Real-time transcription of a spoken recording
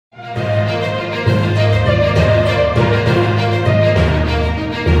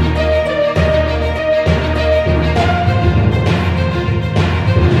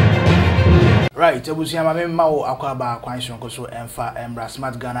Right, Abusia Mame Mao Akwaba Kwansho so Emfa Embra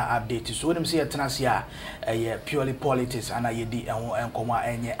Smart Ghana update. So them say Tenasia purely politics and yedi enkoma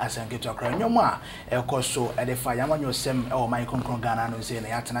enye asanketo akra nyoma ekoso edefa yamanyo sem e o my konkron Ghana no say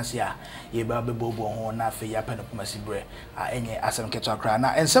na Tenasia ye ba bebobo ho na afi ya penopuma sibre enye asanketo akra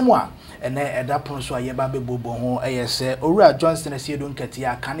na ensem a ene edapon so ye ba bebobo ho eyese Owura Johnston asiedo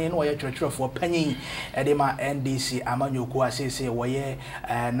nkatia kane no ye twerɛtwerɛfo panyin edema NDC amanyoko asese wo ye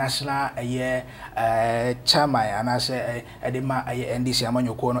national chairman anase edema NDC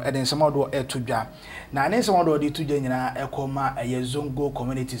amanyoko no eden semodo etudwa na ne semodo de tudwa nyina ekoma zongo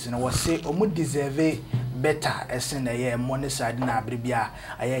communities na wo se omu deserve better esen money side na abribia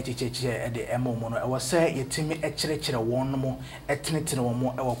checheche ede emomo no wo se yetimi ekyerɛkyerɛ won mo etenetene won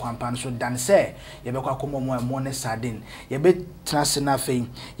mo ewo kwampa so dan se yebekwa komo mo money side yebetena se na afei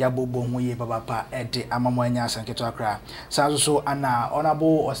yabobo ho ye babapa ede amamo anya asanketo akra sa so ana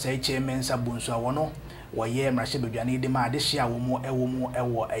honorable Osei Kyei Mensah Bonsu wono woye mrahye bedwane de ma adehia wo mu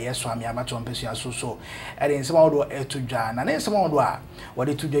ewo yeso ame abato mpesua so ede nsema wodo etudwa na ne nsema wodo a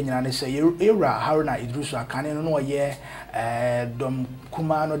wode tudwa nyina ne se Ewura Haruna Iddrisu akane no woye dom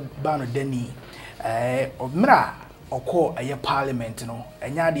kuma no ba no dani omra okọ parliament no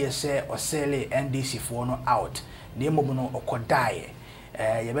enya de se osele NDC fo no out na emobu no okodae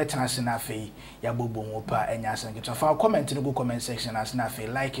yebetena se na afei yabobo mopa enya asanketo fa comment no go comment section as na afei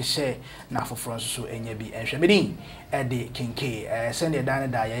like share na foforo so enya bi enhwemedin ede kenke send the dan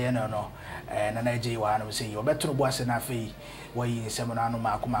da ye no na naje wa no say obetoro bo ase na afei wayi nsem no anu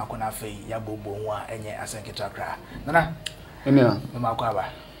maako na afei yabobo ho a enya asanketo akra nana enia maako aba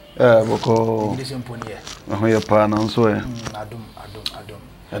boko ndise mponi ye ho ye pa na nso ye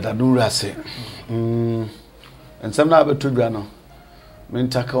adom rase ensem na abetudwa no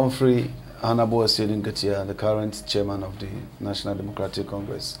MENTA Conference, Honorable Osei Kyei, the current chairman of the National Democratic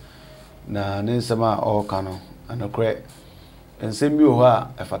Congress. Na nesema okano anokre ensemi oha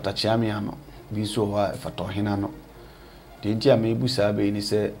efatachiami ano biso oha efatohina no. De ntia mebusa be ni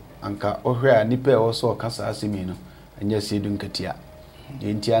se anka ohwe a nipa oso kasa asemi no anya Sedun Ketia.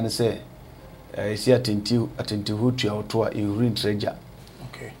 De ntia ne se esi atenti hutu ya oto a ehuri treasure.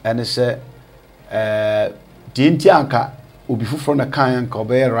 Okay. Ene se de ntia anka obi fuforo na kan ka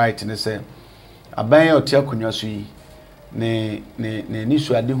obey right ne se aban ya otia konwa so yi ne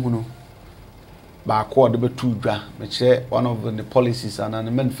nisu ade hunu ba ko de betu dwa me che one of the policies and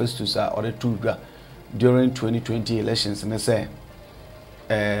the manifestos are order to dwa during 2020 elections ne se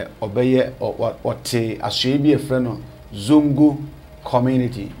obey ote aswe bi efre no zongo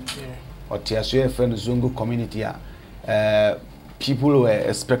community ote aswe efre no zongo community people were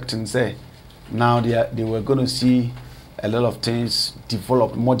expecting say now they were going to see a lot of things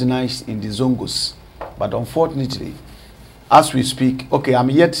developed, modernized in the Zongos. But unfortunately, as we speak, okay, I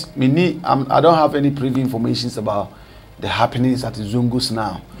don't have any privy information about the happenings at the Zongos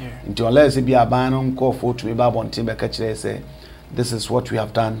now. Until unless it be a ban call for to be say, this is what we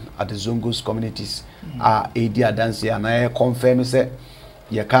have done at the Zongos communities. AD dance and I confirm say,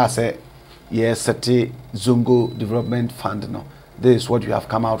 say, yes, Zongo Development Fund. No, this is what we have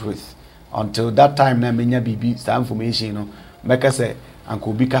come out with. Until that time na menya bibi sta information no make say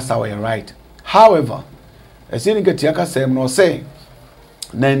anko bi kasa we right. However, Osei Kyei kasa no say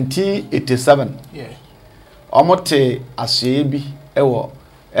 1987 omote asye bi ewo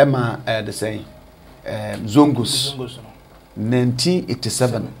ema the same Zongos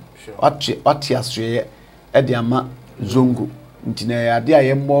 1987 what asye e de ama Zongo ntina ya de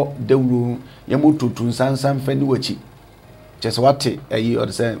ayemmo dawuro yemo tutun sansan fani wachi just what or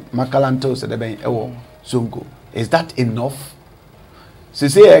the same Makalanto said Zongo. Is that enough? So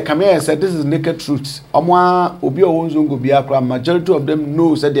say come here and said this is naked truth. Omwa obi o Zongo biakra majority of them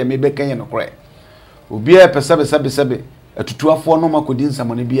know said they may be Kenya no kore. Obi e pese atutuafo no makodin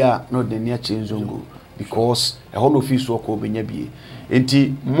samone bia no de near change Zongo because a whole office work obenya bie.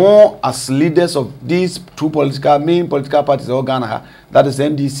 Enti more as leaders of these two main political parties of Ghana, that is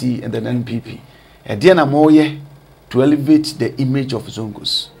NDC and then NPP. E dia na moye to elevate the image of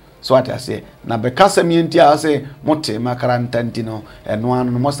Zongos. So what I say, na bekasa mienti I say mote makarantantino and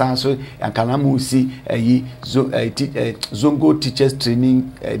one most answer and kanamusi Zongo teachers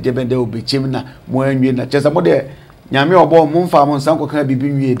training debende obichimna moenwe na chesa mode nyame obo mumfa monsanko kan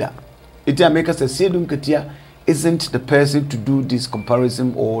bibinwe da. It make us a Sedun Ketia isn't the person to do this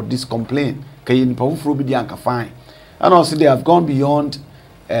comparison or this complaint. Kayin pawfro bi anka fine. And also they have gone beyond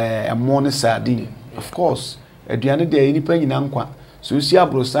a morning sardine. Of course, aduane de enipa nyina nkwa so si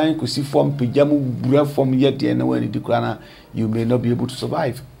abrosan kosi form pijamu bura form yet and when it declare you may not be able to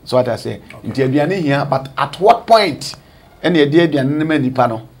survive. So what I say, nti aduane here, but at what point any idea aduane ne manipa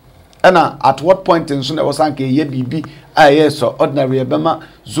no And at what point in Sunday was anke ye bibi yes ordinary ebema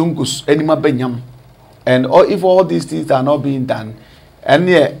zungus anima benyam. And if all these things are not being done,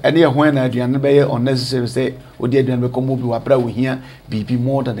 any when aduane be unnecessary say odi aduane be komo bi wabra wo hia bibi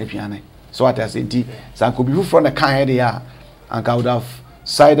more than aduane. So what I say nti san ko bi from the kind here and I would have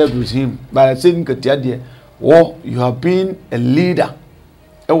sided with him, but I think you have been a leader.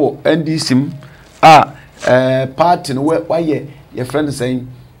 Oh, and this him party why your friend is saying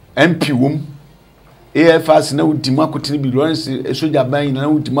MP AFS na udima kutini bi Lawrence soja ban na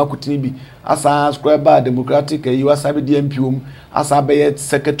udima kutini bi asa square bar democratic you asabe the MP asa be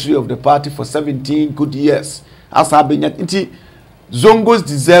secretary of the party for 17 good years asa be nti Zongos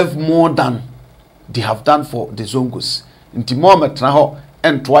deserve more than they have done for the Zongos nti moment na ho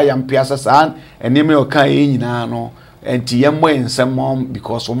entwa ya mpiasa san eneme oka nyina no enti yemmo ensem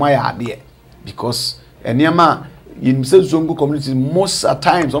because o my ade because enema in Zongo community most at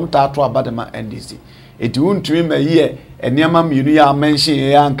times to abadema NDC it won't me here enema mienu ya mention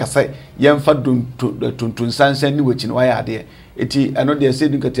ya nkasa yemfa tuntun sansan ni wachin why ade eti eno de say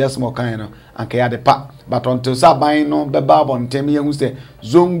nkati asmo kan no anka ya de pa but until saban no be baba ntem yehu say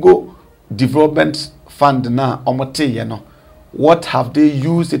Zongo development fund na omote ye no what have they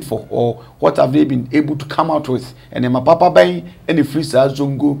used it for or what have they been able to come out with and my papa buying any free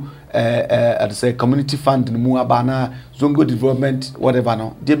Zongo at say community fund in Muabana, Zongo development, whatever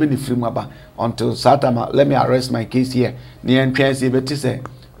no, they been free Muaba until Satama. Let me arrest my case here. Near entrance, say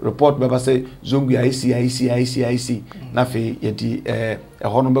report Baba say Zongo IC. Nafi yeti a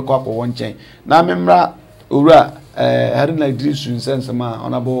honorable cop or one chain. Now memra Ura Haruna Iddrisu Sensama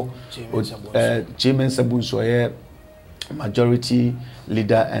honorable Kyei Mensah Bonsu majority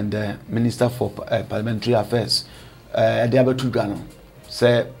leader and minister for parliamentary affairs. They are two Ghana.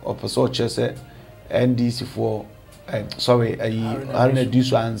 Say opposite say NDC for sorry Haruna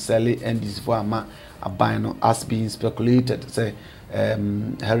Iddrisu and Sally NDC for ama abino as being speculated say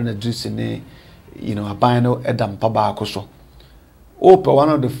Haruna Iddrisu ne abino Adom paba akoso Opa one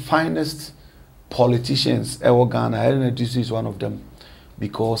of the finest politicians ever Ghana. Haruna Iddrisu is one of them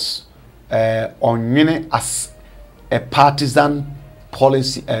because on as a partisan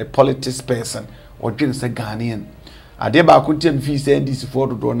politics person or just a Ghanaian. Adeba couldn't fee say this for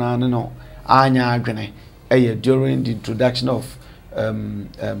the donor no anya agene during the introduction of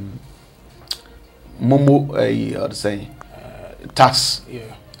Momo or say tax.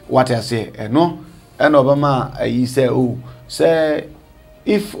 What I say no and Obama he say say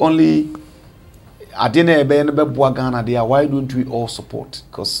if only I didn't be Ghana there, why don't we all support?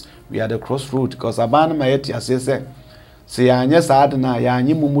 Because we are the crossroad because abana mayeti say anya sad na ya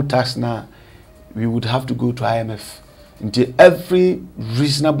anyi mumu tax na we would have to go to IMF. Until every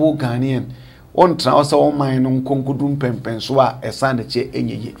reasonable Ghanaian on transfer on mine on concudum pempenswa a sand che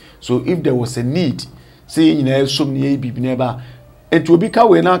enye. So if there was a need, say in some near be never, it will be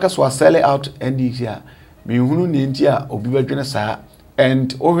kawe na so sell it out NDC. Me hunu nintia obiwa sa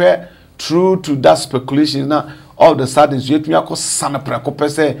and over true to that speculation now all the sudden yet me akọ sana prako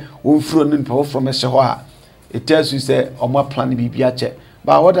pese wonfro nin power from a sheho. It tells you say omo plan bibia che.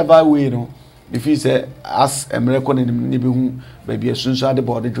 But whatever way no if you say as American in Nibihu, maybe a sunshine the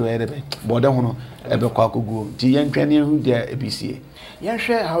border joy, border hono, ever go, Tian Kenny who there ABCA. Yan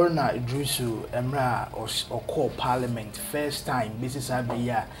share Haruna Iddrisu Emra or call Parliament first time, Mrs.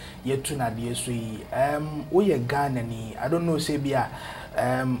 Abia, yet to na DSE. We a Ghanani, I don't know, Sabia,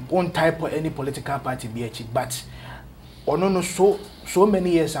 one type of any political party be a but or no, so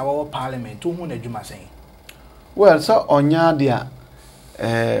many years our Parliament, 200 Juma saying. Well, so on Yadia.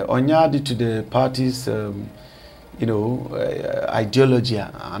 Onyadi to the party's, ideology,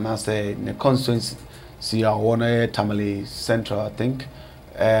 and I say the constituency, I want Tamale Central, I think.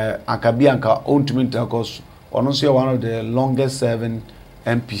 Anka own to me, because honestly, one of the longest serving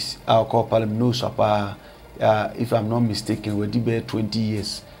MPs, I'll call Parliament, if I'm not mistaken, we debate 20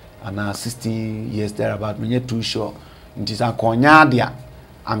 years and 16 years thereabout. Me not too sure. It is Anka Onyadia,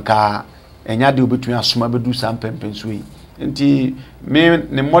 Anka Enyadi between us, do some pempensway. Nti me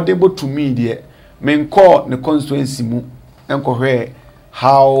ne model to me there me call the constituency mu enko hwe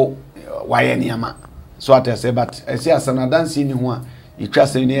how why anyama so at I say but I say as an dance ni ho a you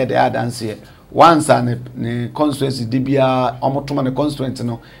trust me near the dance once and the constituency dibia omotoma the constituency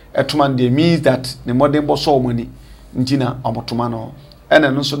no etoma dey means that the model bo so money nti na omotoma no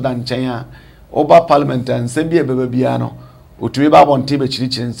ene no so dan chen a oba parliament and sembia beba bia no otumi ba bonte be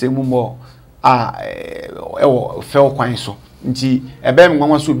chirichiri nsemu mo ewo fel kwan so nti ebe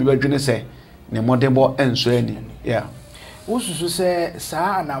nwanwa so bi badwene se ne modebo enso ani yeah ususu se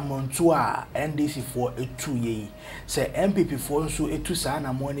saa na montu a NDC for etu ye se NPP for nso etu saa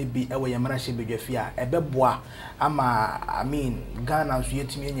na money bi ewe yemara hye bedwafi a ebeboa ama I mean Ghana nso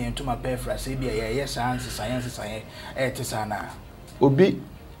yetimi enye ntoma pefra se bia ye saa science ete saa na obi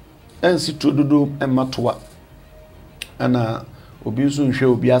ensi tododo ematoa ana obi nso nhwe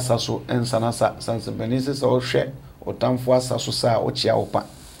obi asaso ensanasa sanse benise se ohwe otamfo asaso sa ochia opa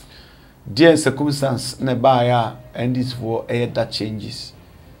dear circumstance na baya and this for that changes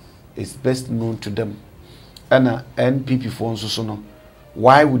it's best known to them and NPP for so no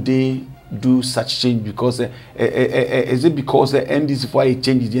why would they do such change because is it because NDC for a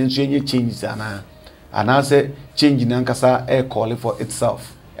change the any changes and I say change in ankasa call for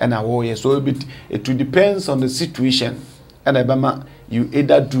itself and so it will depends on the situation and Obama you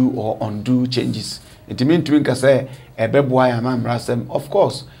either do or undo changes it mean to me say of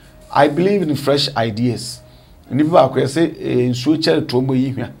course I believe in fresh ideas. Nipa akwa say nsuo chere tomo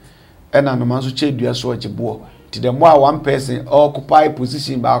yi hwa. E na no manso che dua so agebo. Ti the more one person occupy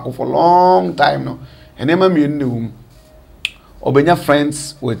position back for long time no. Enema mienu ne hum. Obenya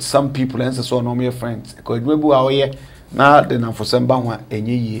friends with some people and so no me friends. Ko edwebu a oye na de na for semba ho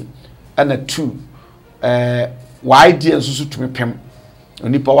enye yie. And a two why dia nsusu tumi pem.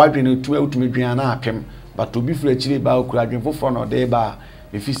 Onipa wadwe ne tu utumi dwan na apem. But obi fura chire ba okura dwen foforo no de ba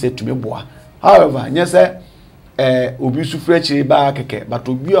if he said to me boa however yes obi sufre chire ba keke but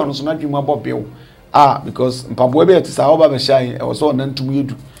obi ono so na dwuma bobew because mpabo be etisa oba be shine e so na ntum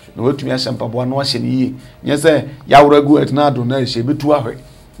yedu na watumi ahye mpabo no ahye ne yi yes ya wuragu etina do na ehye betu ahwe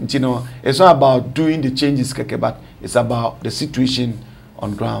nti no it's not about doing the changes keke but it's about the situation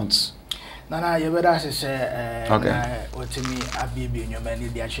on grounds. Nana yebeda se otimi abibi nyoma ni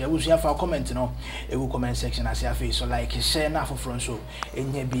dia hwe abusu afa comment no egu comment section ase afa so like share na afoforo so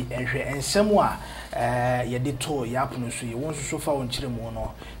enye bi ehwe ensem a yede to yapono so ye won so fa won kire mu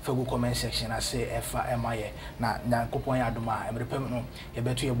no fa gu comment section ase efa emaye na nyankopon ya adom a emrepem no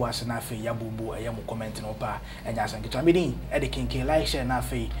yebeto yebo ase na afa yabubu eye mu comment no pa enya asanketo amedin e de kinkin like share na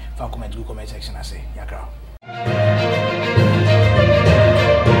afa fa comment gu comment section ase yakra.